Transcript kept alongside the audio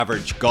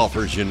Average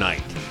Golfers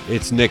Unite.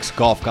 It's Nick's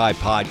Golf Guy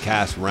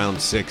Podcast, round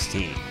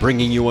 16,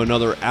 bringing you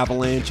another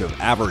avalanche of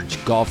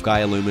average golf guy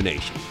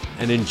illumination.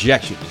 An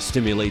injection to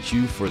stimulate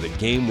you for the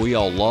game we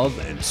all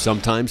love and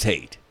sometimes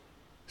hate.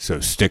 So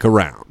stick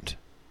around.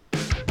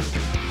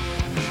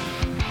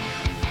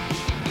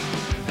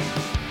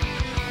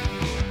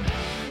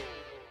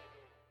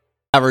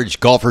 Average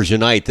Golfers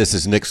Unite. This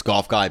is Nick's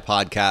Golf Guy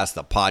Podcast,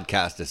 the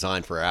podcast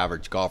designed for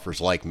average golfers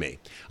like me.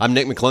 I'm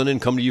Nick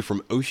McClendon, coming to you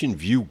from Ocean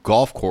View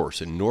Golf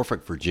Course in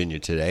Norfolk, Virginia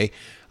today.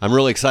 I'm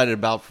really excited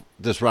about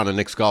this round of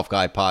Nick's Golf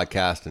Guy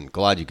Podcast and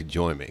glad you could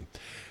join me.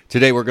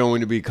 Today we're going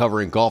to be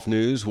covering golf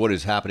news, what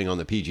is happening on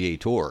the PGA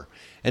Tour,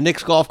 and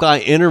Nick's Golf Guy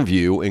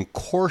interview and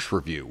course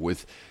review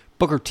with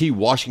Booker T.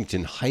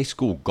 Washington High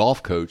School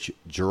golf coach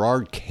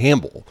Gerard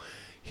Campbell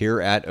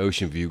here at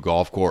Ocean View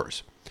Golf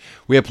Course.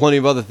 We have plenty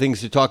of other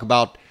things to talk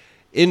about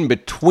in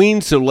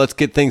between, so let's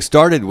get things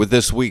started with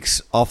this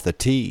week's Off the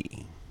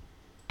Tee.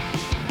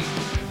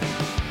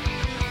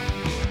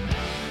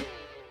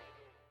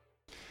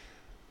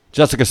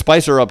 Jessica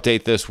Spicer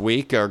update this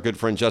week. Our good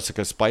friend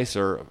Jessica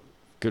Spicer,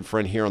 good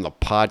friend here on the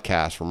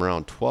podcast from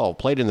round 12,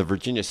 played in the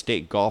Virginia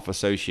State Golf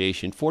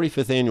Association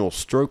 45th Annual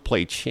Stroke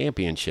Play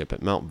Championship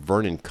at Mount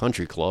Vernon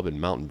Country Club in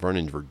Mount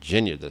Vernon,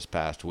 Virginia this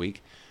past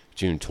week,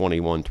 June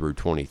 21 through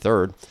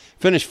 23rd.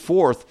 Finished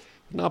fourth,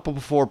 not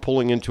before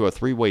pulling into a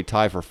three-way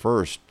tie for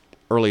first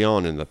early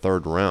on in the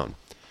third round.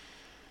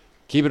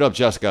 Keep it up,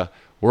 Jessica.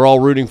 We're all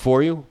rooting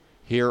for you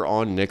here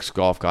on Nick's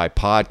Golf Guy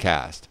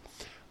Podcast.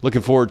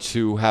 Looking forward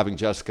to having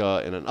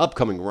Jessica in an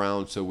upcoming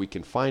round so we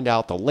can find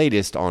out the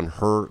latest on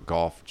her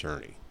golf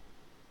journey.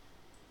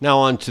 Now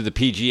on to the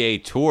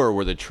PGA Tour,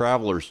 where the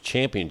Travelers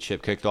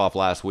Championship kicked off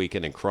last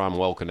weekend in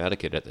Cromwell,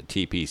 Connecticut at the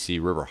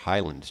TPC River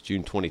Highlands,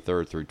 June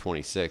 23rd through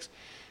 26th.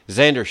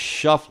 Xander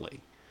Schauffele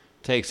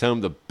takes home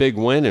the big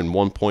win and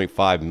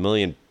 $1.5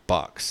 million.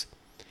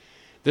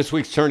 This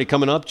week's tourney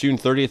coming up, June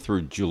 30th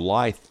through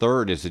July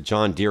 3rd, is the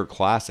John Deere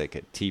Classic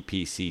at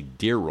TPC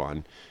Deer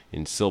Run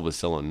in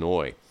Silvis,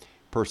 Illinois.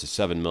 Purse is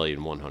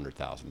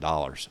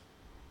 $7,100,000.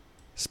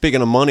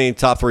 Speaking of money,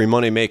 top three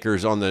money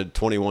makers on the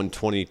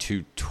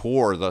 21-22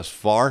 tour thus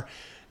far.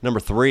 Number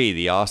 3,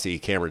 the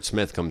Aussie Cameron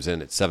Smith comes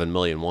in at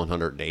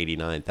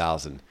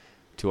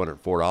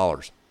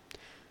 $7,189,204.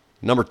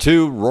 Number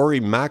 2, Rory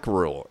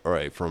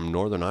McIlroy from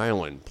Northern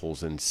Ireland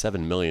pulls in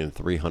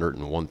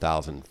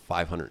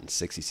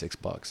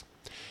 $7,301,566.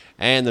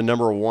 And the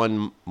number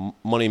 1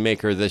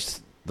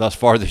 moneymaker thus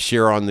far this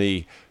year on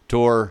the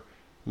tour,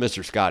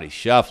 Mr. Scotty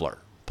Scheffler,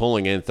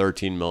 pulling in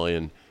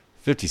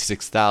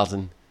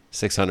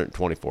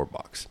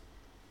 $13,056,624.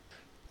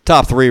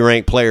 Top 3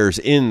 ranked players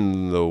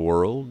in the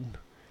world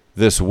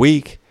this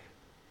week.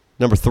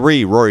 Number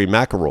 3, Rory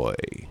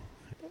McIlroy.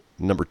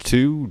 Number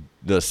 2,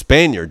 the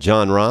Spaniard,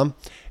 Jon Rahm.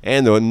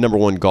 And the number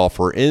 1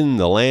 golfer in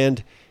the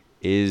land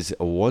is,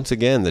 once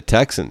again, the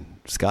Texan,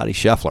 Scotty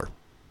Scheffler.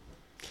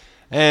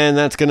 And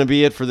that's going to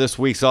be it for this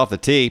week's Off the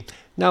Tee.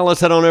 Now let's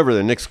head on over to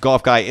the Nick's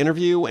Golf Guy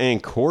interview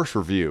and course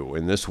review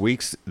in this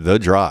week's The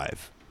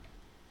Drive.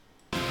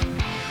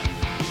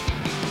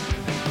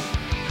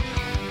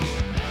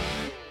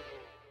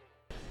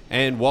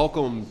 And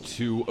welcome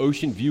to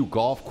Ocean View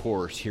Golf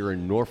Course here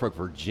in Norfolk,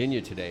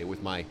 Virginia today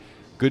with my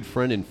good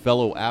friend and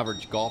fellow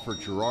average golfer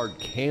Gerard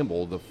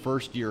Campbell, the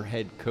first-year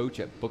head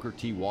coach at Booker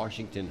T.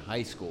 Washington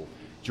High School.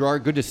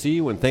 Gerard, good to see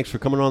you, and thanks for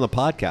coming on the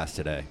podcast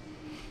today.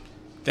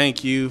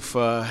 Thank you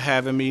for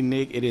having me,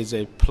 Nick. It is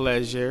a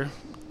pleasure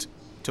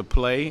to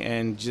play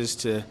and just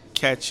to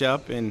catch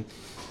up and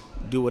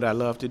do what I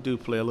love to do,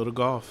 play a little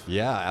golf.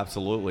 Yeah,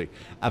 absolutely.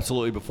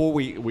 Absolutely. Before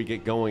we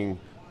get going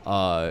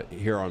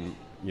here on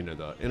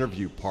the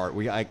interview part,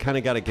 I kind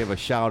of got to give a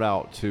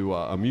shout-out to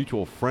a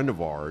mutual friend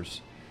of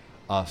ours,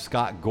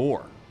 Scott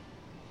Gore,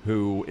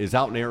 who is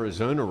out in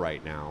Arizona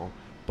right now,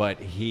 but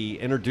he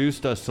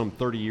introduced us some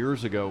 30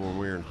 years ago when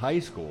we were in high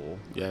school.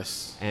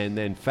 Yes. And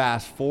then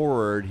fast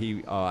forward,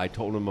 I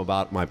told him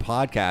about my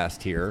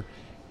podcast here,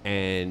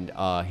 and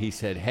he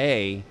said,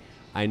 hey,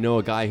 I know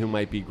a guy who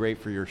might be great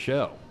for your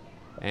show.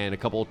 And a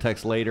couple of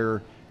texts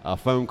later, a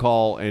phone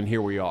call, and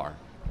here we are.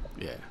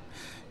 Yeah.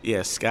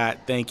 Yeah,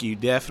 Scott, thank you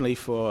definitely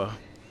for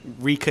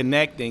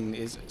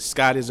reconnecting.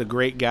 Scott is a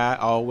great guy,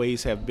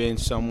 always have been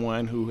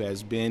someone who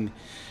has been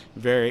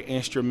very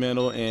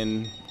instrumental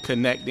in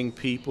connecting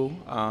people.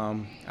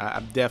 I'm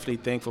definitely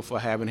thankful for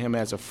having him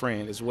as a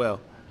friend as well.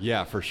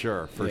 Yeah, for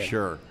sure,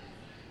 sure.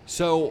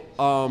 So,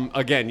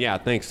 again,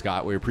 thanks,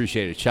 Scott. We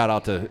appreciate it. Shout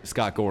out to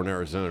Scott Gore in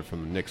Arizona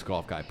from the Nick's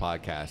Golf Guy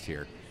podcast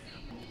here.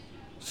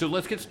 So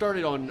let's get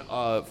started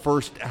on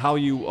first how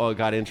you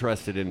got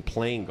interested in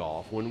playing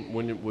golf.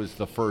 When it was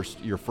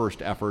your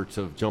first efforts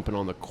of jumping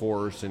on the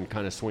course and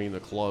kind of swinging the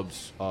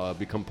clubs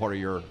become part of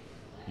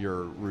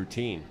your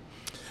routine?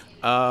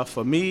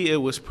 For me, it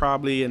was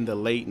probably in the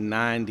late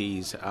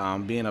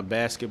 90s. Being a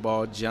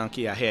basketball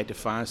junkie, I had to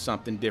find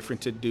something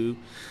different to do.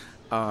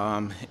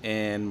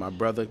 And my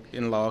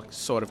brother-in-law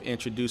sort of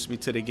introduced me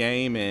to the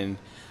game, and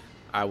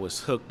I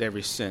was hooked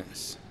ever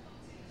since.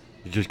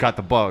 You just got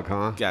the bug,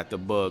 huh? Got the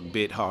bug,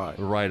 bit hard.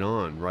 Right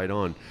on, right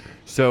on.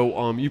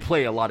 So you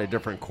play a lot of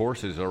different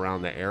courses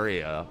around the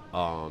area.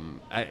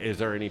 Is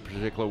there any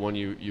particular one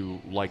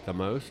you like the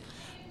most?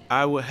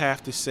 I would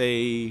have to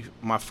say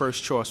my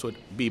first choice would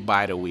be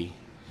Bidawee.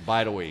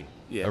 Bidawee.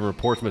 Yeah. Over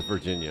Portsmouth,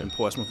 Virginia. In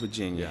Portsmouth,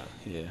 Virginia.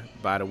 Yeah.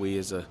 Bidawee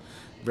is a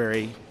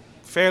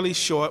fairly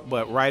short,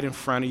 but right in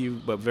front of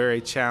you, but very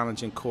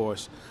challenging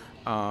course.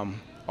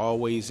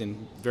 Always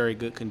in very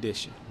good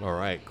condition. All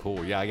right,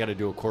 cool. Yeah, I got to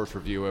do a course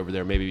review over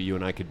there. Maybe you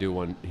and I could do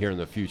one here in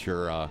the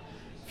future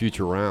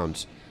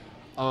rounds.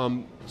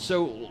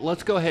 So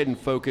let's go ahead and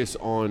focus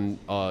on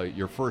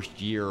your first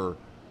year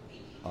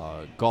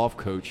golf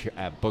coach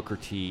at Booker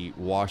T.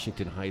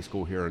 Washington High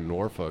School here in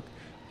Norfolk.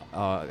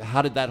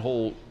 How did that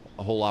whole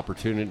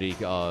opportunity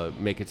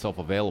make itself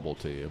available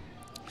to you?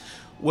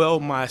 Well,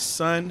 my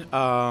son,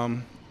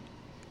 a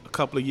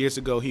couple of years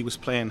ago, he was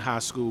playing high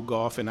school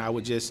golf, and I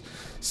would just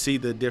see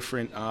the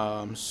different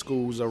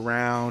schools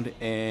around,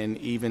 and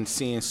even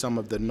seeing some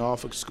of the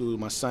Norfolk schools.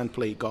 My son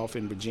played golf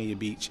in Virginia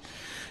Beach,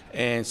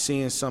 and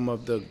seeing some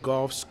of the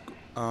golf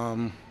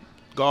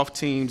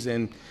teams,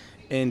 and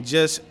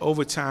just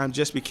over time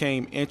just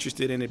became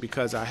interested in it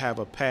because I have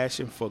a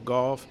passion for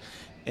golf,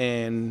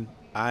 and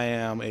I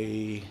am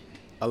a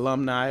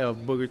alumni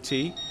of Booker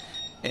T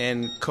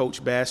and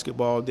coached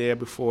basketball there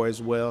before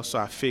as well. So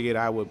I figured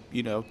I would,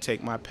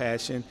 take my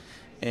passion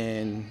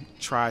and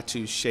try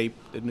to shape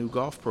the new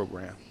golf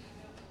program.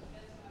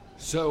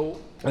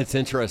 So that's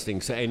interesting.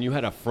 So, and you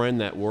had a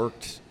friend that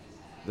works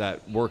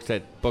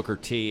at Booker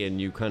T, and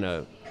you kind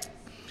of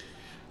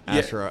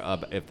asked her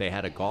if they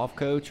had a golf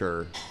coach,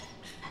 or?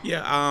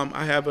 Yeah,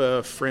 I have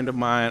a friend of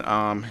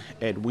mine,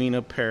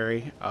 Edwina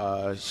Perry.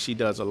 She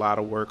does a lot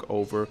of work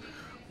over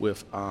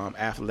with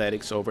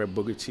athletics over at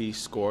Booker T,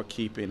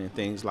 scorekeeping and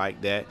things like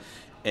that.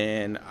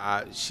 And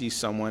she's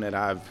someone that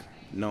I've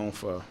known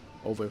for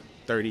over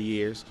 30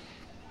 years.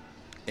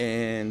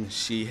 And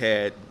she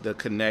had the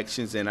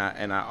connections, and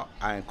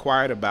I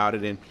inquired about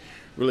it and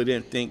really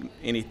didn't think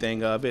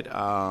anything of it.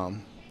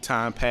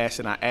 Time passed,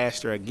 and I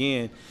asked her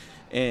again,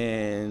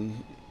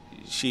 and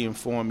she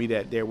informed me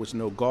that there was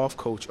no golf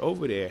coach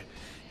over there.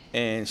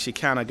 And she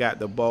kind of got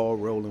the ball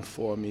rolling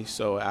for me,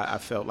 so I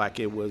felt like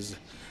it was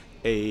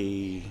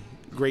a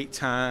great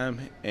time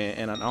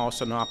and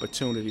also an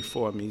opportunity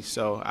for me,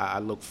 so I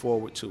look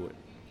forward to it.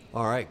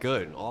 All right,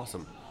 good,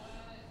 awesome.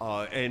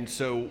 And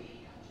so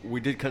we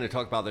did kind of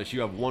talk about this.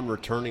 You have one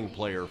returning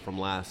player from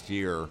last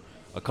year,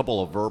 a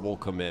couple of verbal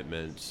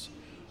commitments.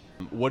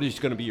 What is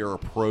going to be your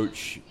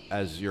approach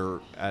as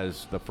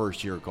the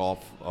first year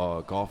golf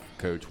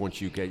coach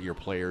once you get your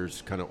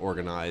players kind of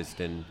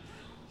organized and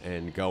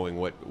going?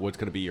 What's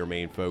going to be your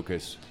main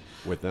focus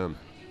with them?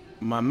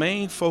 My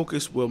main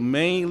focus will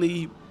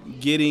mainly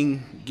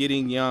getting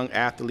young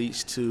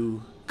athletes to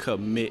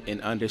commit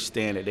and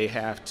understand that they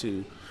have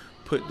to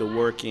put the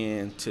work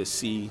in to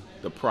see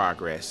the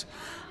progress.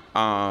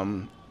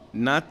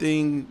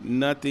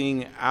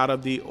 Nothing out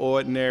of the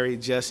ordinary,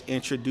 just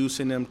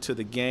introducing them to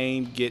the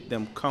game, get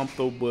them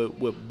comfortable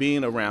with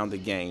being around the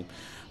game.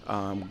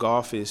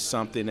 Golf is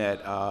something that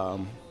a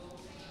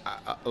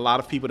lot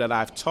of people that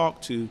I've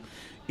talked to,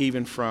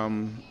 even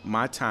from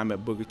my time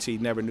at Booker T,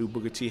 never knew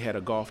Booker T had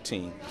a golf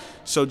team.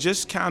 So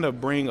just kind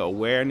of bring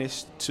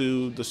awareness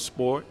to the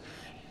sport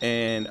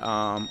and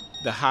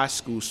the high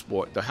school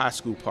sport, the high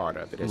school part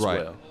of it as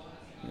well.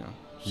 So.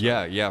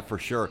 Yeah, for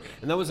sure.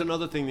 And that was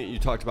another thing that you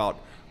talked about.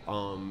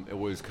 It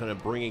was kind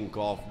of bringing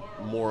golf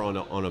more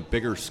on a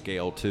bigger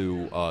scale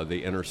to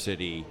the inner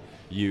city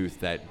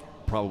youth that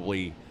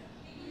probably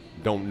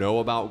don't know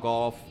about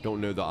golf, don't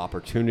know the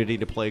opportunity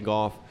to play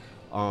golf.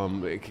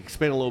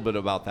 Explain a little bit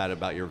about that,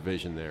 about your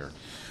vision there.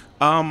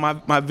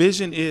 My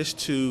vision is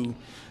to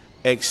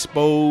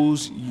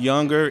expose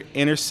younger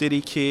inner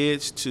city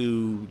kids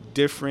to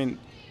different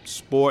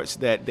sports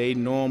that they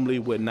normally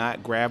would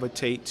not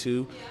gravitate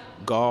to: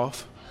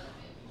 golf,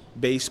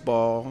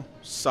 baseball,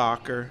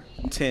 soccer,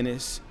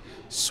 tennis,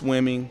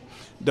 swimming,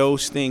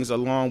 those things,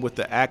 along with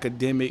the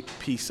academic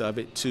piece of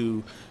it,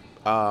 to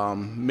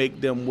make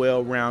them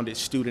well-rounded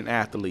student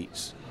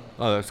athletes.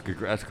 Oh, that's good.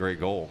 That's a great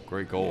goal.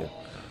 Great goal. Yeah.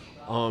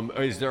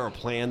 Is there a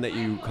plan that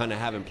you kind of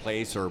have in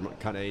place or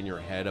kind of in your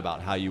head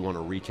about how you want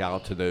to reach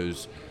out to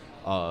those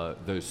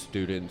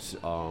students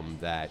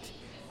that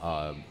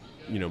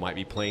might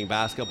be playing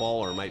basketball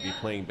or might be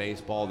playing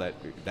baseball that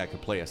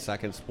could play a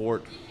second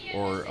sport,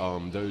 or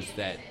those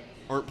that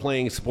aren't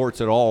playing sports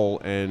at all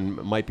and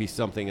might be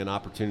an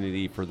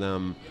opportunity for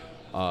them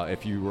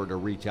if you were to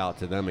reach out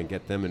to them and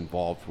get them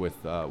involved with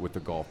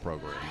the golf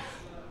program?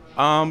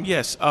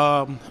 Yes.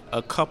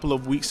 A couple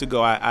of weeks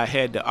ago, I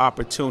had the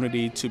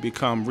opportunity to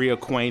become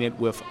reacquainted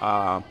with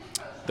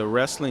the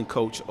wrestling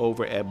coach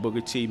over at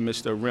Booker T,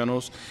 Mr.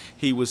 Reynolds.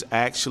 He was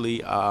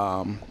actually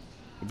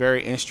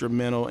very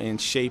instrumental in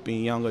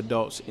shaping young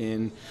adults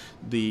in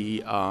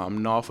the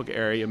Norfolk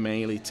area,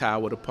 mainly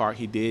Tidewater Park.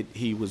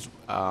 He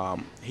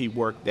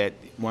worked at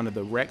one of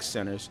the rec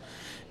centers,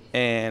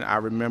 and I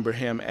remember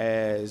him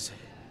as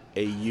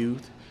a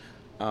youth,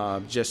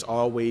 just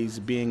always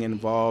being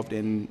involved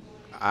in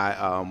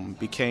I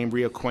became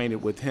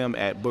reacquainted with him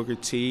at Booker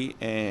T,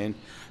 and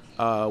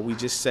we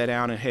just sat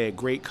down and had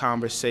great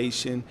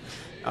conversation,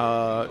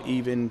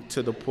 even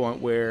to the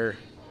point where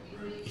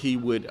he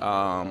would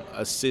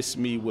assist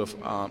me with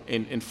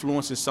in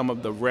influencing some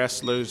of the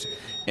wrestlers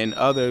and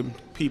other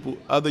people,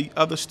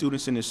 other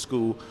students in the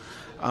school.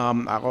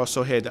 I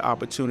also had the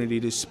opportunity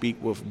to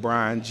speak with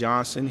Brian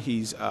Johnson.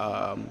 He's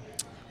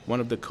one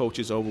of the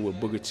coaches over with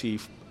Booker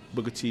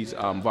T's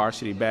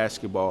varsity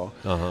basketball.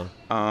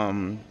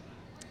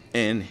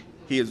 And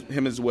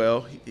him as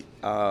well,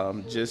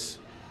 just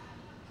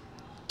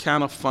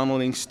kind of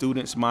funneling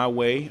students my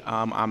way.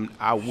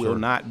 I will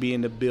not be in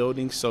the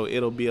building, so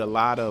it'll be a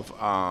lot of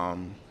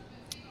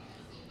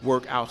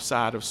work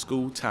outside of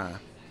school time.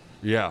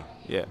 Yeah,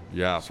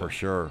 for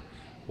sure.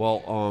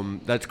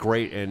 Well, that's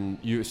great. And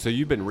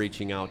you've been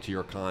reaching out to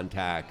your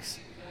contacts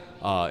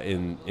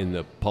in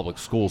the public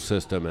school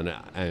system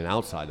and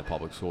outside the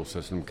public school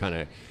system, kind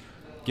of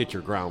get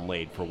your ground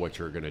laid for what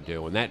you're going to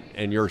do.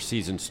 And your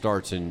season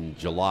starts in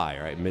July,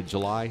 right?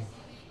 Mid-July?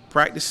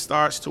 Practice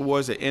starts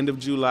towards the end of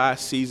July.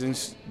 Season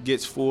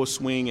gets full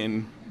swing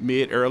in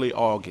early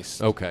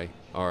August. Okay.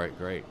 All right.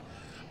 Great.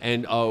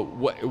 And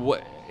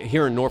what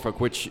here in Norfolk,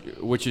 which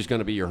is going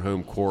to be your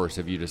home course?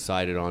 Have you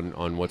decided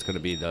on what's going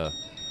to be the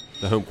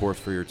home course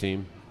for your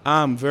team?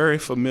 I'm very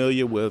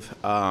familiar with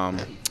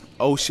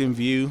Ocean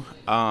View.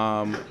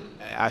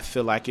 I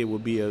feel like it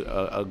would be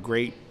a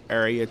great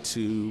area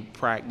to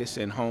practice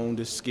and hone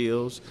the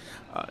skills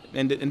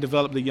and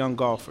develop the young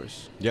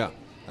golfers. Yeah,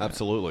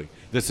 absolutely.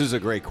 This is a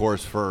great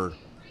course for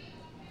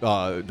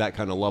that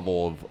kind of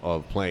level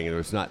of playing.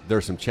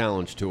 There's some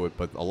challenge to it,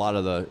 but a lot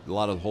of the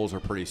holes are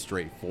pretty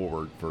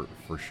straightforward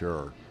for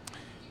sure.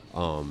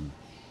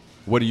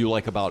 What do you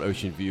like about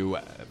Ocean View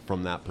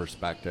from that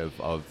perspective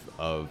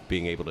of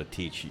being able to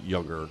teach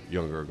younger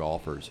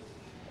golfers?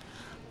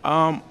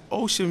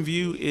 Ocean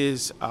View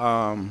is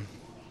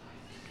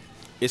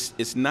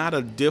it's not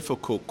a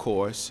difficult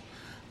course,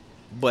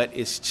 but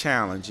it's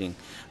challenging.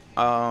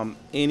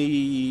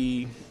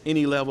 Any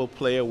level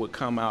player would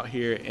come out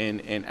here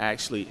and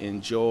actually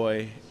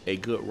enjoy a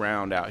good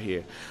round out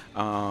here.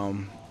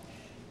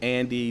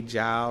 Andy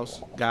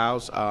Giles,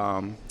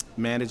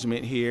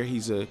 management here,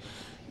 he's a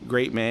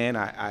great man.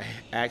 I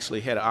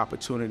actually had an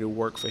opportunity to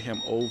work for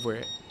him over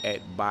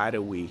at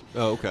Bidawee.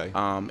 Oh, okay.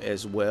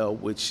 As well,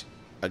 which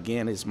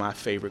again is my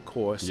favorite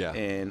course. Yeah.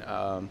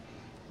 And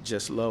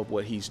just love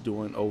what he's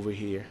doing over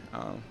here.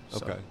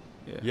 Okay.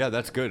 Yeah,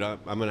 that's good.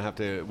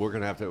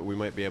 We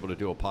might be able to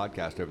do a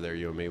podcast over there,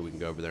 you and me. We can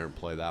go over there and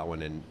play that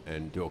one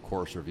and do a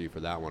course review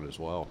for that one as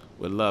well.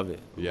 Would love it.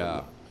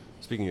 Yeah.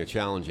 Speaking of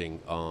challenging,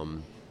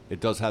 it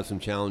does have some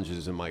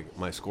challenges in my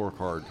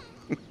scorecard.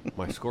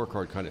 My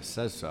scorecard kind of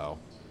says so.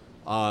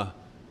 Are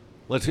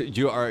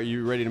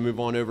you ready to move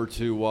on over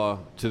to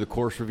the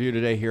course review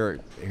today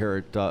here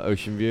at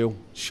Ocean View?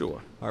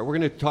 Sure. All right, we're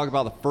going to talk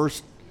about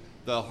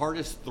the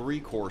hardest three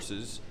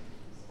courses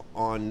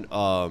on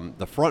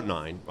the front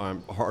nine,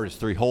 hardest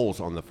three holes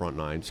on the front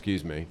nine,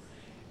 excuse me,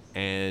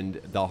 and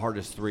the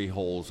hardest three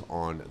holes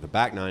on the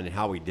back nine and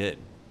how we did.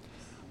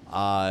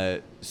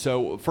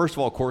 So first of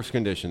all, course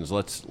conditions.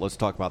 Let's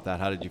talk about that.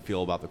 How did you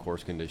feel about the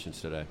course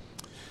conditions today?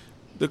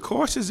 The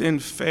course is in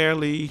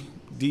fairly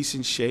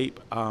decent shape.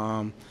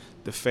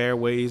 The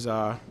fairways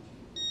are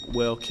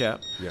well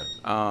kept. Yeah.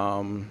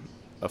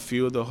 A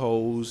few of the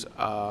holes,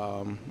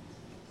 a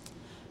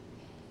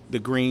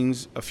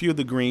few of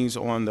the greens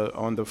on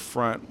the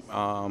front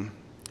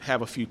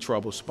have a few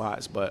trouble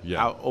spots, but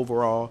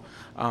overall,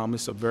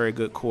 it's a very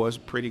good course,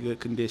 pretty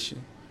good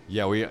condition.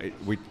 Yeah, we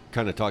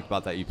kind of talked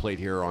about that. You played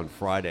here on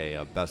Friday,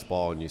 best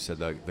ball, and you said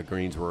the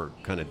greens were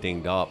kind of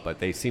dinged up, but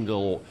they seemed a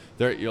little.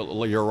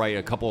 You're right.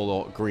 A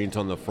couple of the greens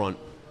on the front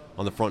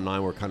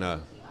nine were kind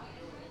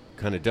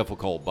of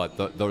difficult, but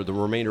the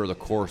remainder of the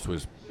course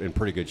was in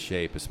pretty good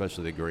shape,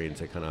 especially the greens.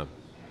 They kind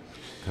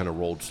of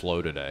rolled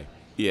slow today.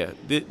 Yeah,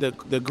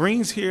 the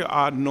greens here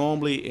are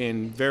normally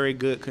in very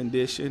good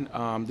condition.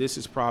 This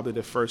is probably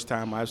the first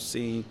time I've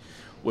seen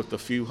with a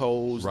few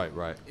holes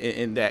right.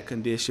 in that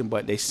condition,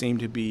 but they seem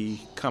to be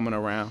coming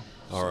around.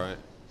 All right.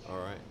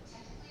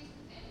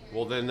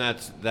 Well, then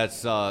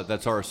that's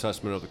our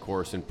assessment of the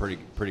course in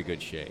pretty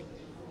good shape.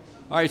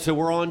 All right, so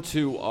we're on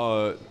to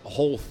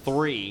hole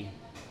 3.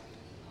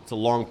 It's a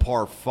long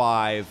par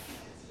 5.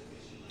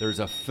 There's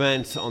a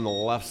fence on the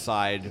left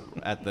side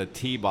at the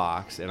tee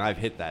box, and I've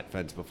hit that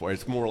fence before.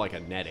 It's more like a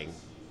netting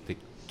to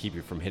keep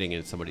you from hitting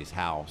into somebody's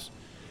house.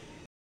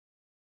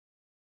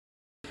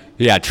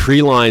 Yeah,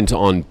 tree lines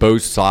on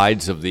both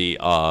sides of the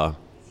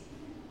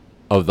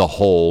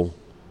hole.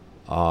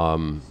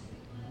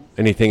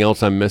 Anything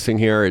else I'm missing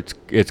here?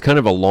 It's kind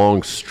of a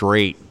long,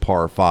 straight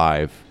par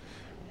 5.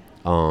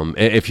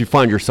 If you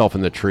find yourself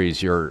in the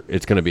trees,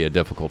 it's going to be a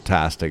difficult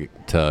task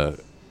to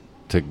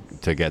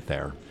get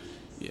there.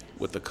 Yeah,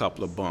 with a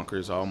couple of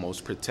bunkers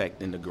almost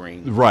protecting the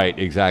green. Right,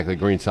 exactly.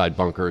 Greenside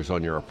bunkers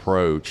on your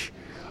approach.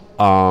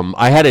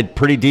 I had a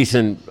pretty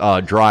decent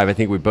drive. I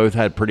think we both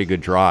had pretty good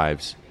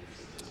drives.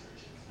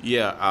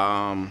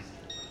 Yeah,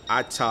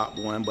 I topped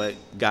one, but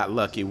got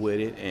lucky with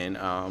it and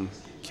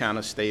kind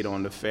of stayed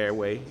on the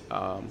fairway,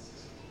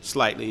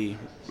 slightly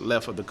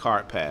left of the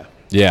cart path.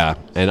 Yeah,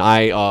 and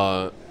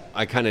I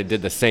kind of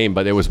did the same,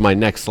 but it was my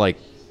next like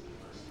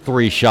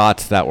 3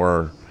 shots that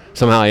were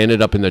somehow I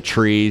ended up in the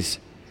trees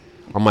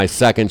on my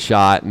second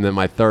shot, and then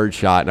my third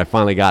shot, and I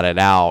finally got it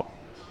out.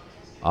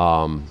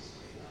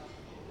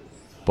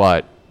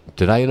 But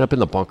did I end up in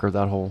the bunker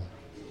that hole?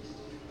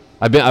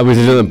 I was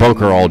in the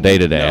bunker all day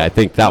today. No, I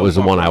think that no was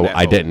the one bunker on that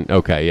I hole. didn't.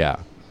 Okay, yeah.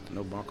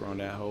 No bunker on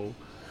that hole.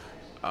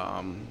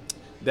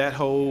 That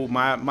hole,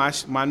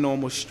 my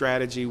normal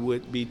strategy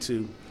would be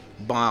to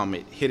bomb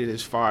it, hit it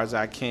as far as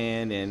I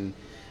can,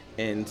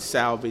 and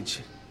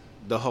salvage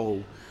the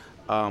hole.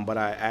 But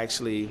I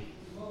actually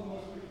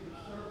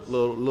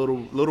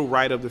little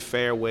right of the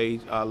fairway,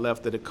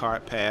 left of the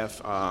cart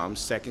path.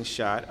 Second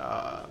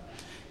shot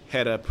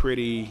had a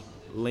pretty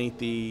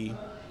lengthy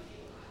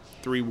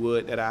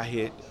 3-wood that I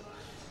hit,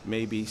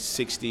 maybe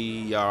 60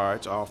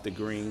 yards off the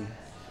green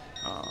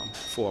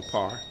for a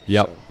par.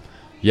 Yep. So,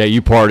 Yeah,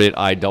 you parred it.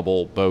 I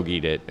double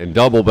bogeyed it, and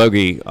double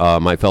bogey,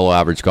 my fellow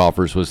average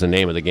golfers, was the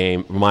name of the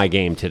game, my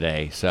game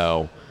today.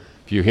 So,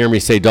 if you hear me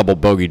say double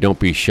bogey, don't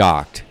be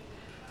shocked.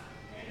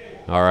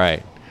 All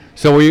right.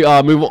 So we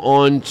move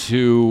on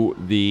to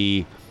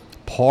the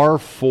par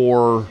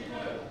 4.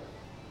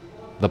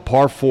 The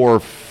par 4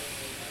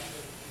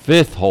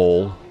 fifth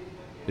hole.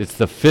 It's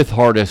the 5th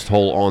hardest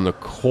hole on the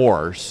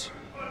course.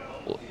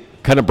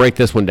 Kind of break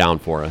this one down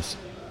for us.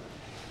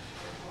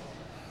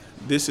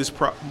 this is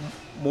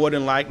more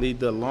than likely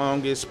the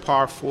longest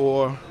par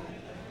 4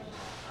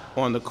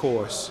 on the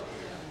course.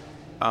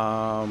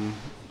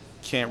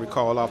 Can't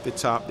recall off the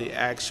top the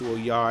actual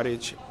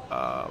yardage.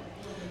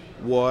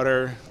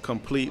 Water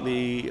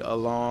completely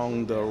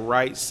along the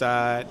right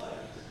side,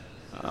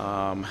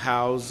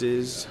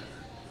 houses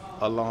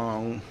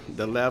along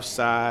the left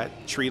side,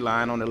 tree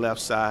line on the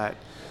left side.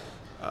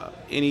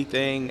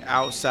 Anything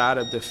outside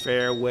of the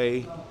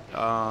fairway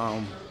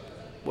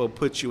will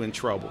put you in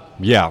trouble.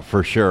 Yeah,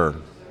 for sure.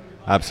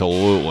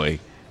 Absolutely.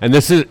 And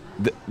this is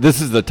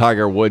the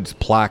Tiger Woods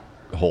plaque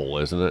hole,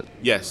 isn't it?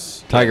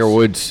 Yes. Tiger yes.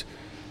 Woods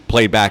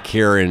played back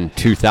here in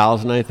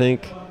 2000, I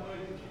think.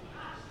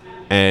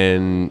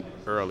 And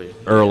early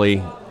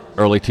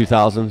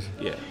 2000s.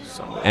 Yeah.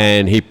 Somewhere.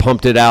 And he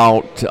pumped it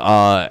out,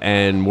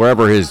 and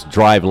wherever his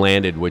drive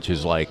landed, which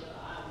is like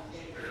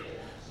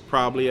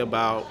Probably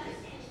about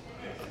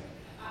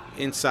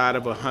inside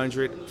of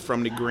 100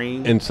 from the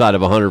green. inside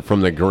of 100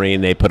 from the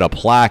green, they put a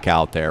plaque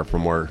out there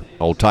from where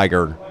old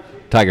Tiger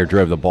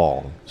drove the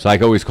ball. So I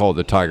always call it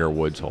the Tiger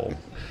Woods hole.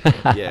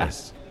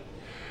 Yes.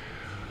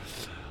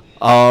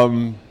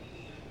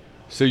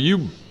 So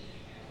you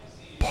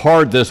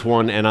parred this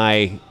one, and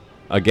I,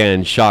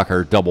 again,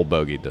 shocker, double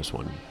bogeyed this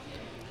one.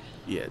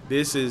 Yeah,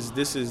 this is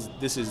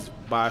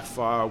by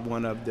far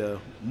one of the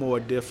more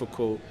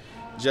difficult,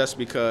 just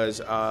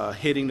because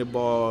hitting the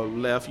ball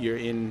left, you're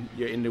in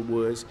the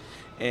woods,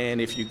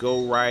 and if you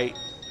go right,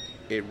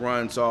 it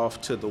runs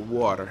off to the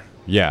water.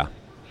 Yeah.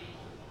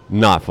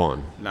 Not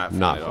fun. Not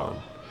fun at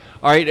all.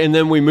 All right, and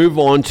then we move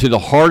on to the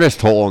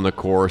hardest hole on the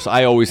course.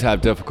 I always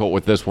have difficult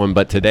with this one,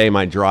 but today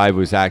my drive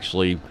was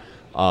actually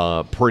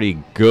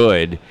pretty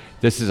good.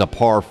 This is a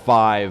par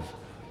 5,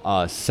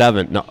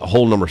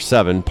 hole number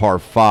 7, par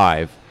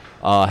 5.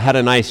 Had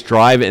a nice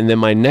drive, and then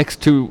my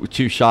next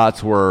two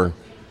shots were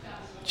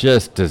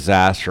just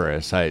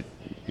disastrous. I,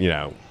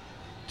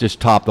 just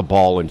topped the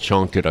ball and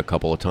chunked it a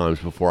couple of times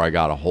before I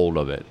got a hold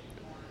of it.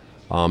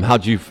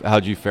 How'd you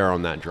fare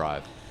on that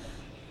drive?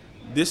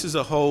 This is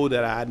a hole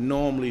that I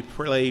normally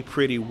play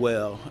pretty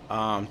well.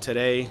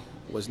 Today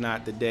was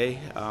not the day.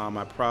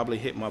 I probably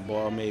hit my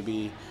ball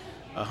maybe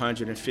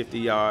 150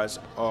 yards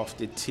off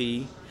the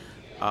tee.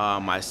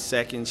 My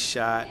second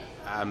shot,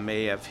 I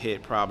may have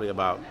hit probably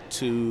about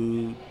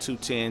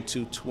 210,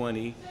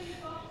 220,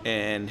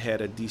 and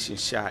had a decent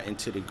shot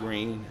into the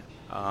green.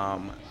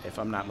 If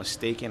I'm not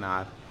mistaken,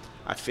 I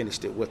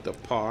finished it with a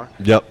par.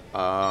 Yep.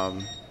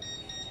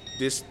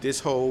 This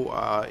hole,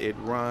 it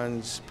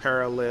runs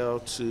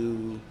parallel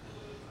to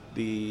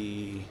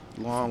the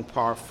long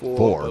par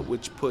 4,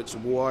 which puts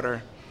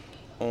water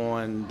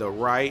on the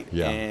right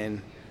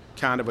and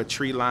kind of a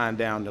tree line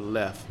down the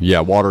left.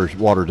 Yeah, water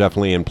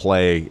definitely in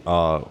play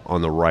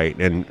on the right.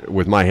 And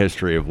with my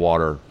history of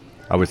water,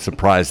 I was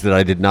surprised that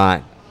I did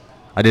not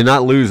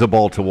lose a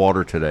ball to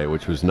water today,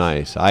 which was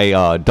nice.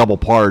 I double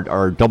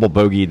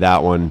bogeyed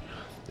that one,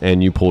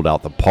 and you pulled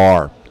out the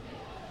par.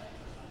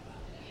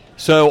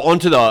 So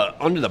onto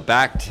the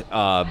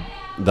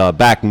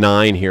back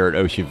 9 here at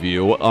Ocean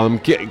View.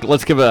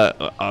 Let's give a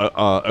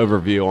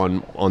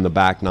overview on the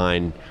back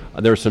 9.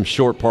 There's some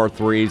short par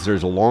 3s.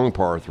 There's a long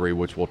par 3,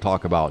 which we'll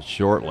talk about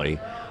shortly.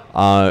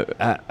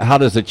 How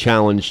does the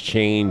challenge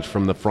change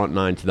from the front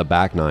 9 to the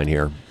back 9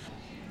 here?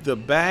 The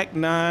back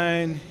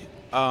 9,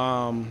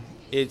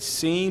 it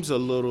seems a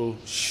little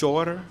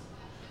shorter,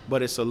 but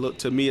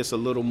to me it's a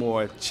little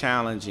more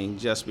challenging,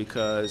 just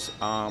because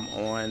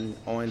on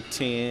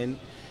 10.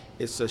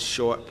 It's a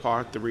short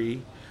par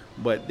 3.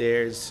 but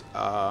there's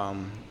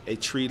a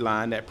tree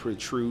line that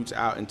protrudes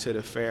out into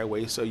the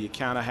fairway, so you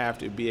kind of have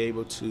to be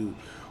able to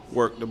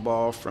work the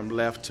ball from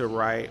left to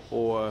right,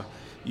 or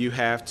you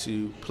have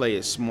to play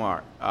it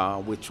smart,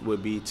 which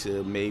would be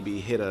to maybe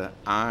hit an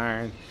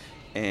iron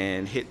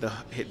and hit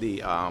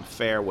the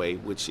fairway,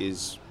 which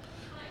is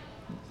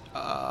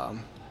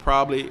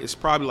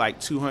probably like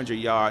 200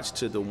 yards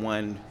to the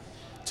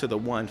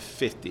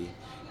 150,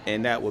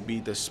 and that would be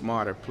the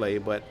smarter play.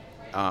 But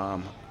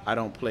I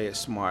don't play it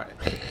smart,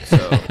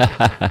 so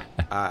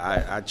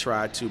I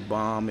tried to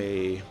bomb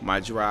my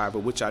driver,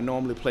 which I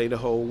normally play the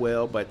hole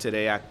well, but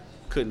today I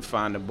couldn't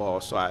find the ball,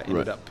 so I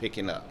ended up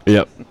picking up.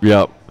 Yep.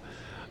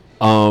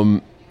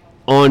 On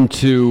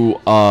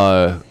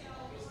to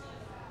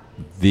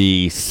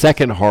the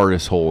second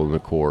hardest hole in the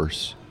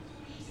course.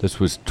 This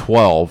was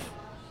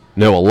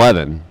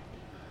 11.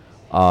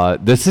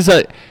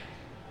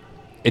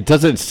 It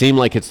doesn't seem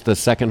like it's the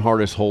second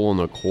hardest hole in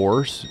the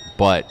course,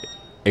 but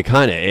it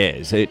kind of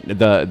is.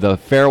 The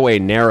fairway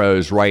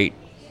narrows right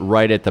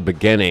at the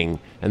beginning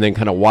and then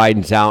kind of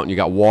widens out, and you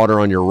got water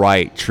on your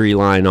right, tree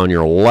line on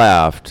your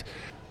left.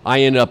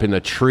 I ended up in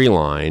the tree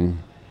line,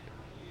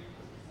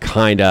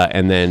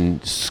 and then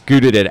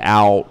scooted it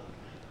out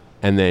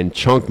and then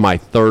chunked my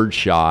third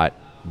shot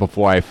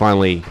before I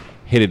finally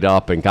hit it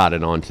up and got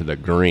it onto the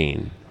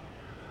green.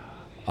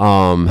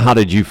 How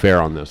did you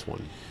fare on this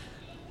one?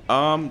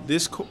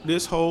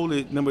 This hole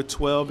at number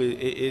 12,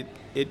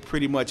 it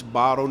pretty much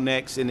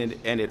bottlenecks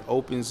and it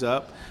opens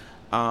up.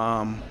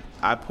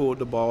 I pulled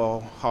the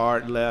ball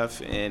hard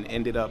left and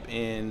ended up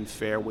in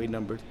fairway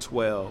number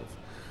 12.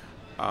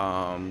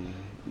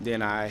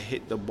 Then I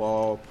hit the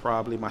ball,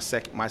 probably my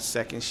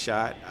second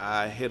shot.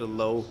 I hit a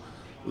low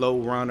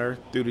runner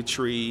through the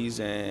trees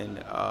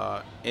and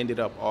ended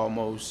up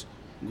almost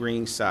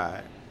green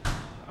side.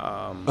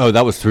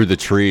 That was through the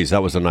trees.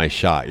 That was a nice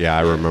shot. Yeah,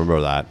 I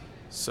remember that.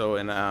 So,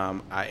 and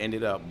I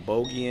ended up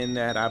bogeying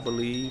that, I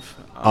believe.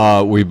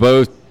 We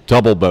both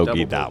double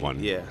bogeyed that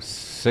one. Yeah.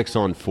 6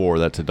 on 4,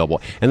 that's a double.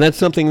 And that's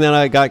something that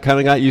I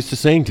got used to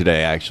saying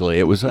today, actually.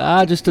 It was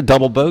just a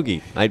double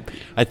bogey. I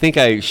think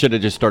I should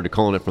have just started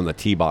calling it from the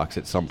tee box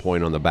at some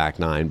point on the back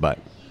nine, but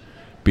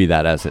be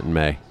that as it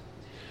may.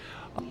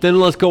 Then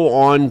let's go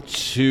on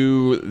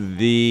to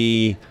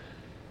the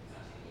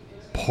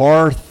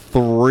par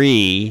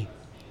 3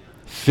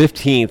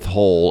 15th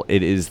hole.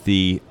 It is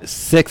the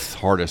 6th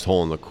hardest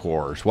hole in the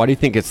course. Why do you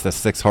think it's the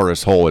 6th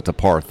hardest hole? It's a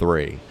par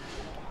 3.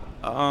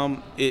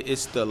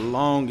 It's the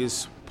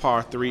longest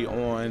par 3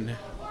 on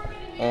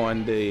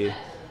the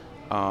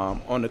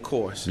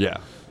course. Yeah.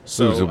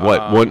 So it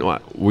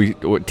was we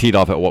teed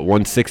off at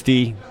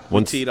 160?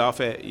 We teed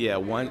off at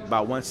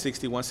about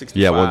 160,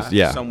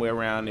 165, somewhere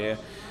around there.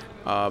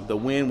 The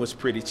wind was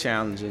pretty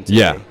challenging today.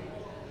 Yeah.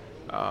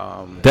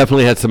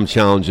 Definitely had some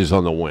challenges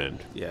on the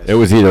wind. Yes. It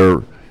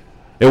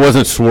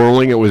wasn't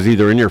swirling. It was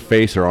either in your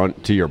face or on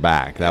to your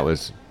back. That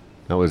was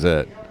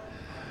it.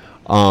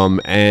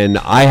 And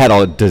I had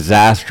a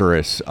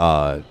disastrous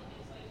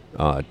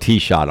tee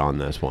shot on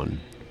this one.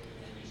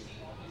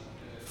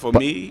 For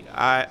me,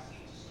 I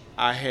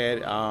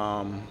had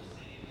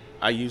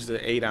I used the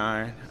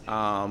 8-iron,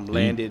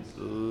 landed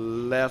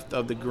left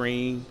of the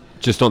green.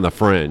 Just on the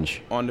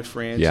fringe. On the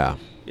fringe. Yeah.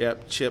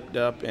 Yep, chipped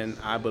up, and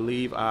I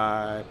believe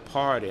I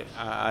parred it.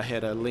 I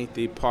had a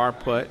lengthy par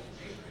putt.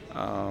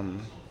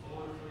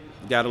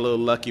 Got a little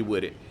lucky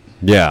with it.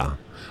 Yeah.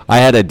 I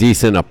had a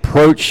decent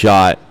approach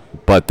shot,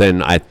 but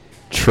then I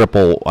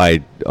double,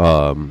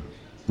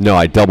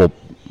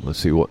 let's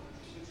see what,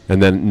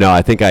 and then, no,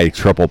 I think I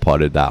triple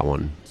putted that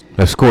one.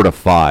 I scored a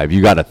 5.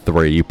 You got a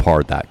 3. You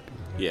parred that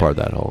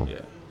hole.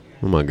 Yeah.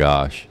 Oh, my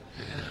gosh.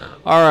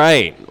 All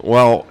right.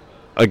 Well,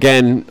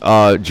 again,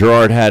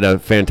 Gerard had a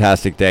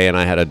fantastic day, and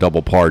I had a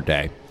double par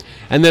day.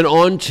 And then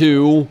on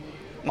to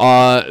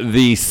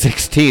the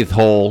 16th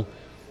hole,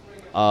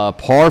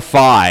 par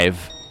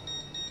 5,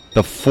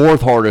 the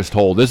 4th hardest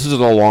hole. This is a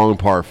long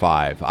par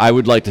 5. I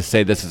would like to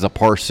say this is a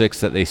par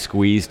 6 that they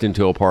squeezed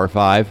into a par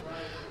 5,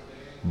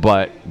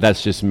 but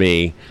that's just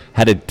me.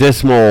 Had a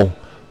dismal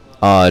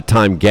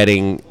time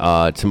getting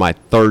to my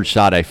third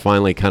shot. I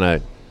finally kind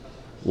of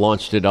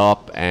launched it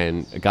up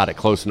and got it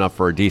close enough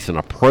for a decent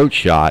approach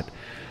shot,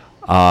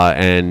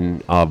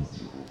 and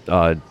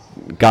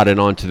got it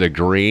onto the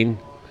green.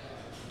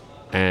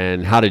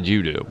 And how did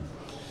you do?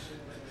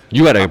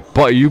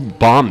 You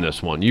bombed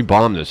this one. You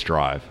bombed this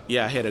drive.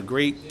 Yeah, I had a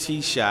great tee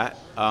shot.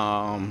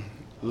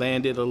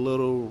 Landed a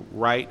little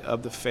right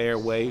of the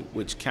fairway,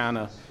 which kind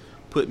of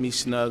put me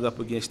snug up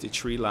against the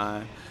tree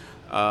line.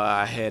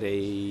 I had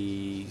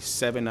a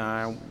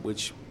 7-iron,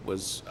 which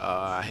was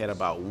I had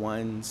about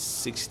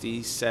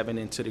 167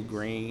 into the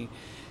green,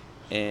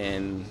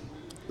 and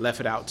left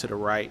it out to the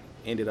right.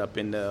 Ended up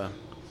in the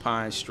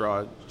pine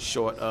straw,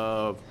 short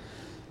of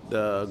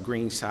the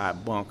green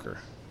side bunker.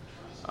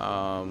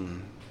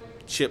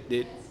 Chipped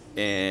it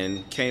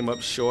and came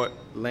up short,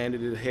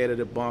 landed at the head of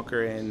the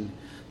bunker, and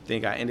I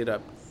think I ended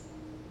up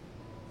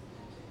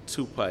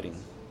 2-putting.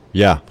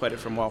 Yeah. Put it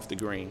from off the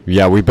green.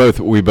 Yeah, we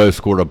both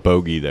scored a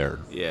bogey there.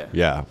 Yeah.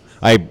 Yeah.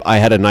 I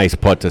had a nice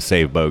putt to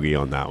save bogey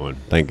on that one.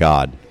 Thank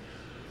God.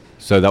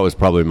 So that was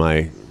probably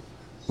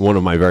one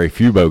of my very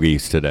few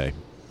bogeys today.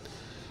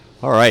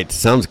 All right,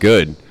 sounds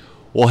good.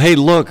 Well, hey,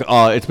 look,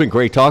 it's been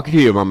great talking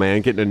to you, my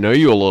man, getting to know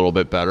you a little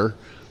bit better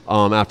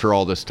after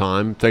all this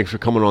time. Thanks for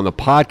coming on the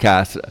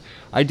podcast.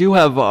 I do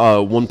have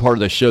one part of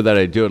the show that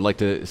I do. I'd like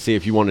to see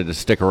if you wanted to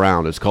stick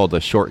around. It's called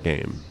The Short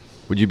Game.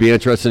 Would you be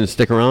interested in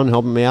sticking around,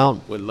 helping me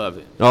out? Would love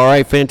it. All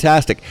right,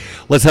 fantastic.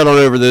 Let's head on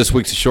over to this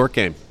week's Short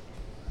Game.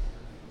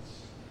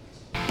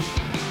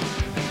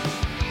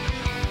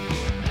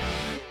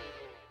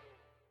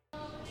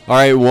 All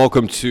right,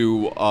 welcome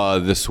to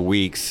this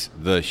week's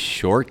The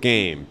Short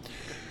Game.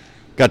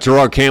 Got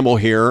Gerard Campbell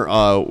here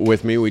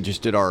with me. We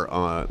just did our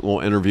little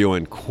interview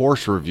and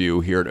course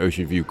review here at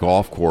Ocean View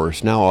Golf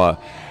Course. Now,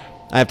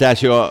 I have to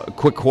ask you a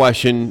quick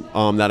question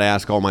that I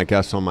ask all my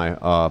guests on my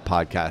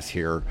podcast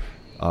here,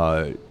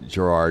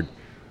 Gerard.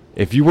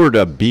 If you were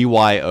to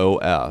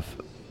BYOF,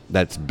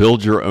 that's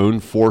build your own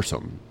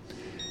foursome,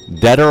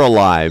 dead or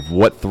alive,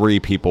 what three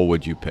people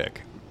would you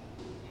pick?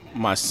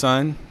 My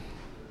son,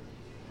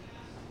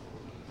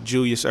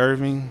 Julius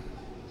Erving,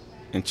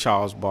 and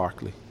Charles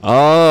Barkley.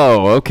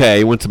 Oh,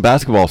 okay. Went some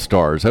basketball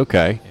stars.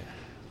 Okay. Yeah.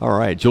 All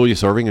right.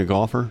 Julius Erving, a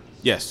golfer?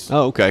 Yes.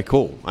 Oh, okay.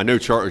 Cool. I know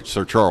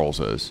Sir Charles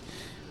is.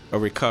 A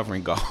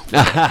recovering golfer.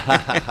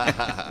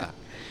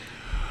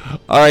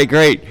 All right,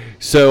 great.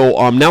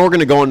 So now we're going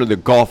to go into the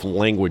golf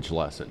language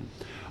lesson.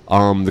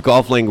 The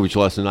golf language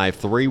lesson, I have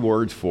 3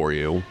 words for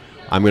you.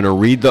 I'm going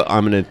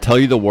to tell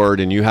you the word,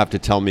 and you have to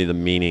tell me the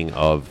meaning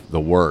of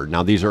the word.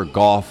 Now, these are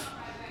golf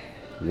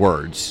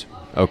words.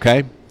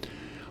 Okay?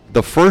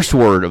 The first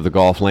word of the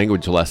golf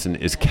language lesson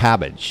is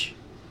cabbage.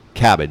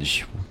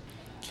 Cabbage.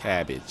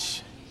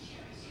 Cabbage.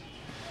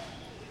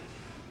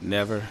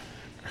 Never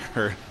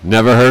heard.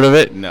 Never heard of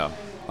it? No.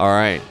 All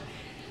right.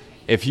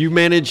 If you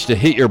manage to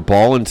hit your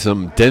ball in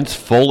some dense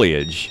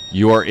foliage,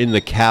 you are in the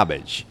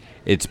cabbage.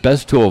 It's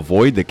best to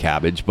avoid the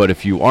cabbage, but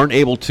if you aren't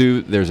able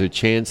to, there's a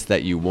chance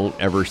that you won't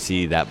ever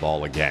see that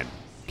ball again.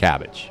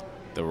 Cabbage.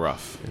 The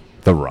rough.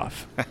 The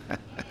rough.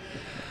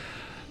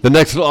 The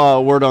next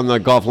word on the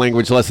golf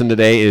language lesson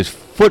today is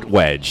foot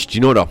wedge. Do you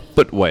know what a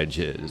foot wedge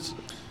is?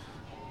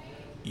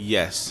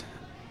 Yes.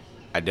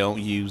 I don't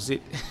use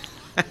it.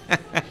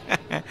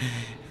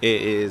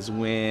 It is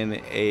when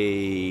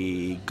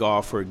a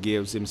golfer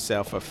gives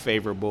himself a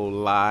favorable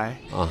lie.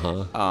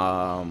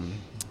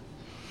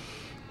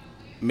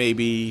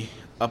 Maybe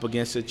up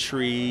against a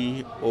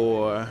tree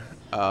or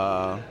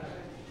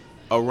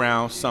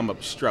around some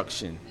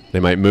obstruction. They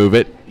might move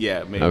it?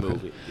 Yeah,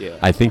 move it. Yeah.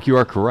 I think you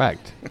are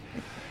correct.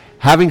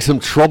 Having some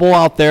trouble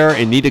out there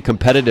and need a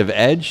competitive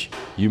edge,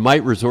 you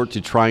might resort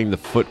to trying the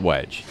foot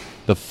wedge.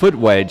 The foot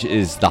wedge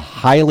is the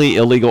highly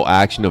illegal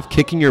action of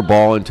kicking your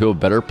ball into a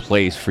better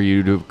place for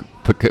you to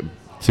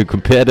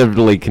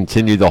competitively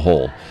continue the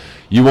hole.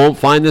 You won't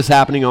find this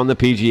happening on the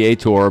PGA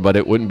Tour, but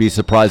it wouldn't be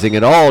surprising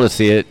at all to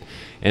see it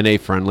in a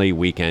friendly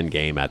weekend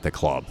game at the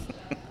club.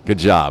 Good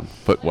job,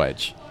 foot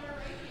wedge.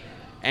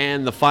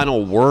 And the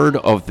final word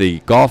of the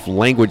golf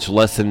language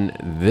lesson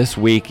this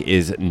week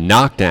is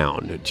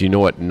knockdown. Do you know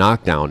what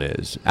knockdown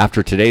is?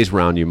 After today's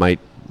round, you might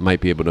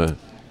be able to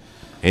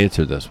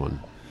answer this one.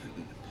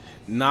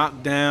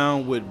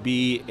 Knockdown would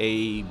be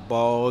a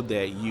ball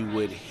that you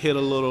would hit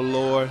a little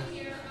lower,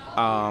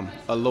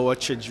 a lower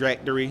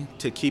trajectory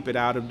to keep it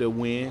out of the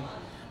wind,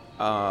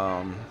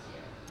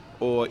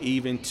 or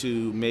even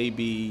to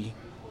maybe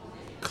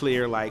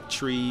clear like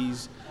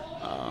trees.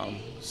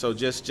 So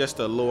just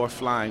a lower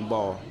flying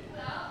ball.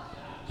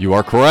 You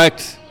are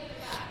correct.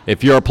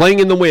 If you are playing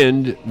in the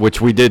wind,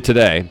 which we did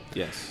today,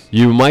 yes,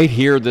 you might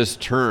hear this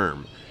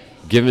term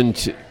given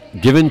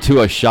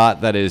to a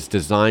shot that is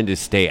designed to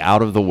stay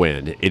out of the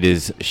wind. It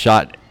is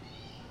shot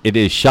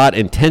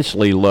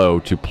intentionally low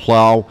to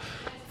plow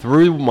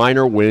through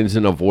minor winds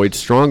and avoid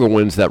stronger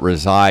winds that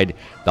reside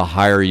the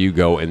higher you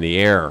go in the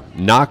air.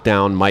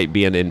 Knockdown might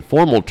be an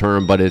informal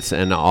term, but it's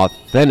an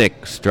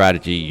authentic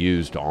strategy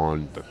used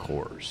on the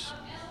course.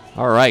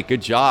 All right,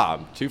 good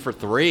job. 2 for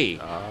 3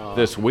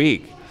 this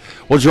week.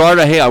 Well, Gerard,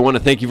 hey, I want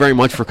to thank you very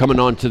much for coming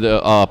on to the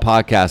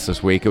podcast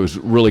this week. It was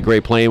really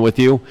great playing with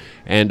you,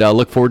 and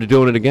look forward to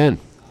doing it again.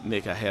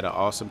 Nick, I had an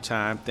awesome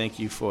time. Thank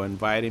you for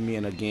inviting me,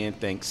 and again,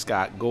 thanks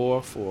Scott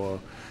Gore for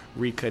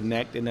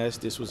reconnecting us.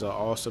 This was an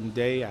awesome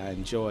day. I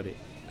enjoyed it.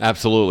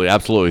 Absolutely,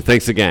 absolutely.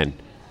 Thanks again.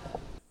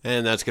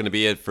 And that's going to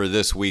be it for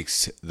this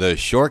week's The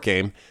Short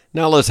Game.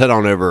 Now let's head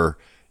on over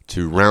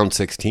to round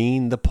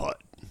 16, the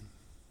putt.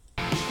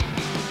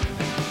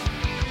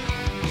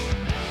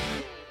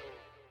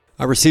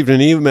 I received an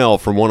email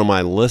from one of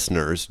my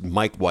listeners,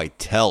 Mike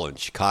Whitell in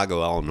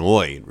Chicago,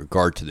 Illinois, in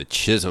regard to the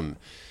Chisholm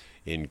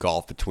in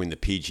golf between the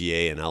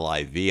PGA and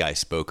LIV I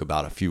spoke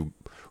about a few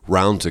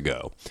rounds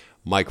ago.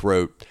 Mike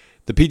wrote,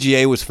 "The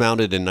PGA was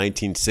founded in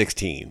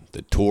 1916,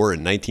 the Tour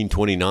in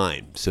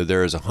 1929, so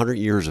there is 100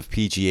 years of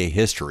PGA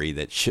history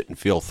that shouldn't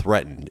feel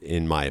threatened,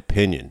 in my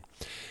opinion,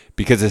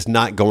 because it's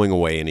not going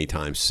away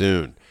anytime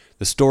soon.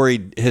 The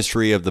storied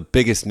history of the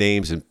biggest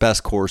names and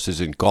best courses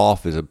in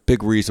golf is a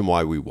big reason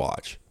why we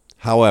watch.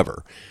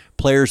 However,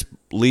 players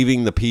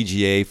leaving the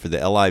PGA for the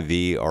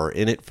LIV are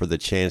in it for the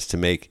chance to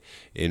make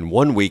in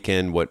one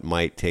weekend what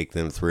might take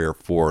them 3 or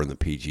 4 in the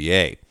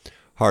PGA.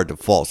 Hard to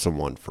fault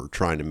someone for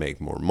trying to make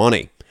more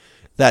money.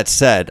 That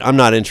said, I'm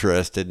not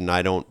interested and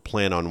I don't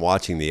plan on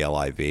watching the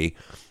LIV.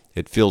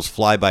 It feels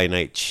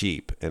fly-by-night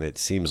cheap, and it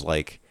seems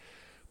like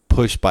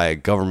pushed by a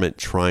government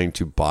trying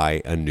to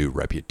buy a new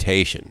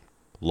reputation.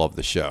 Love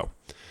the show.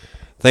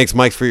 Thanks,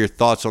 Mike, for your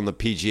thoughts on the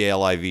PGA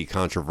LIV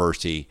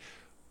controversy.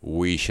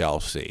 We shall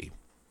see.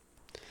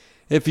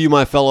 If you,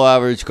 my fellow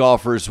average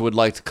golfers, would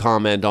like to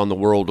comment on the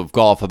world of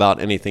golf about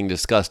anything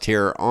discussed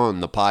here on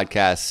the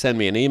podcast, send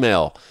me an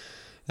email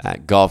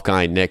at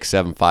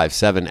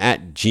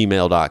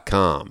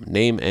golfguynick757@gmail.com.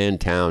 Name and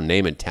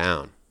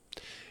town.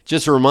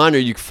 Just a reminder,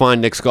 you can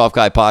find Nick's Golf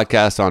Guy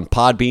podcast on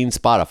Podbean,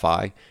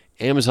 Spotify,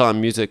 Amazon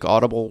Music,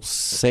 Audible,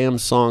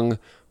 Samsung,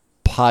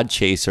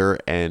 Podchaser,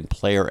 and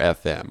Player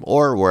FM,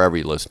 or wherever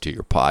you listen to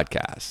your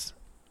podcasts.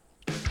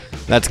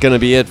 That's going to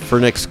be it for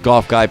Nick's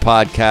Golf Guy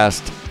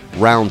podcast,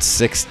 round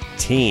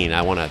 16.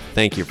 I want to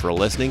thank you for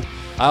listening.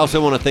 I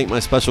also want to thank my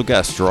special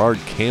guest, Gerard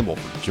Campbell,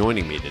 for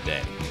joining me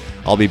today.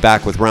 I'll be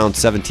back with round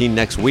 17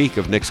 next week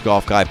of Nick's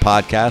Golf Guy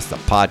podcast, the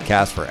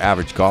podcast for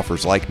average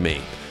golfers like me.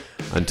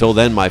 Until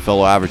then, my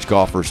fellow average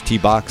golfers, tee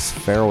box,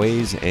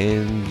 fairways,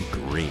 and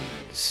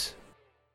greens.